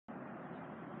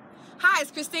Hi,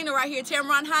 it's Christina right here at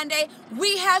Tameron Hyundai.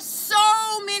 We have so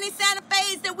many Santa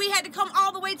Fe's that we had to come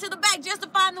all the way to the back just to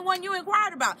find the one you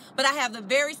inquired about. But I have the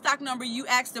very stock number you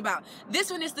asked about.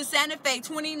 This one is the Santa Fe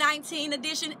 2019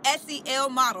 edition SEL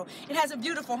model. It has a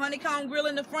beautiful honeycomb grille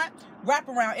in the front,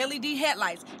 wraparound LED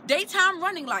headlights, daytime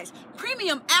running lights,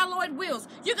 premium alloyed wheels.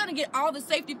 You're going to get all the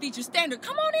safety features standard.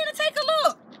 Come on in and take a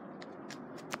look.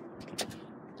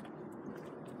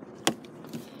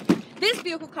 This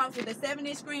vehicle comes with a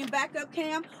 7-inch screen backup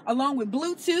cam along with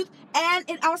Bluetooth, and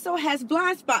it also has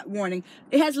blind spot warning.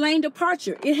 It has lane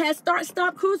departure. It has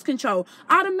start-stop cruise control,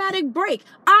 automatic brake,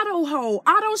 auto hold,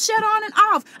 auto shut on and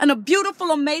off, and a beautiful,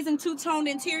 amazing two-tone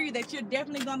interior that you're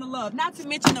definitely going to love. Not to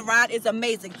mention the ride is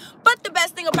amazing. But the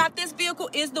best thing about this vehicle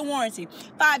is the warranty.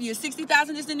 5 years,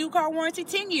 60,000 is the new car warranty.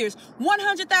 10 years,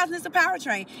 100,000 is the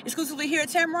powertrain. Exclusively here at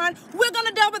Tameron, we're going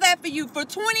to double that for you for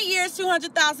 20 years,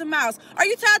 200,000 miles. Are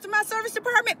you tied to my service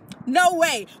department? No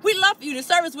way. We love for you to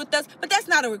service with us, but that's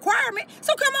not a requirement.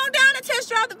 So come on down and test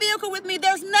drive the vehicle with me.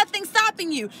 There's nothing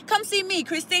stopping you. Come see me,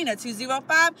 Christina,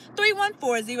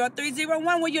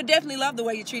 205-314-0301, where you'll definitely love the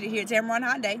way you're treated here at Tameron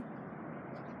Hyundai.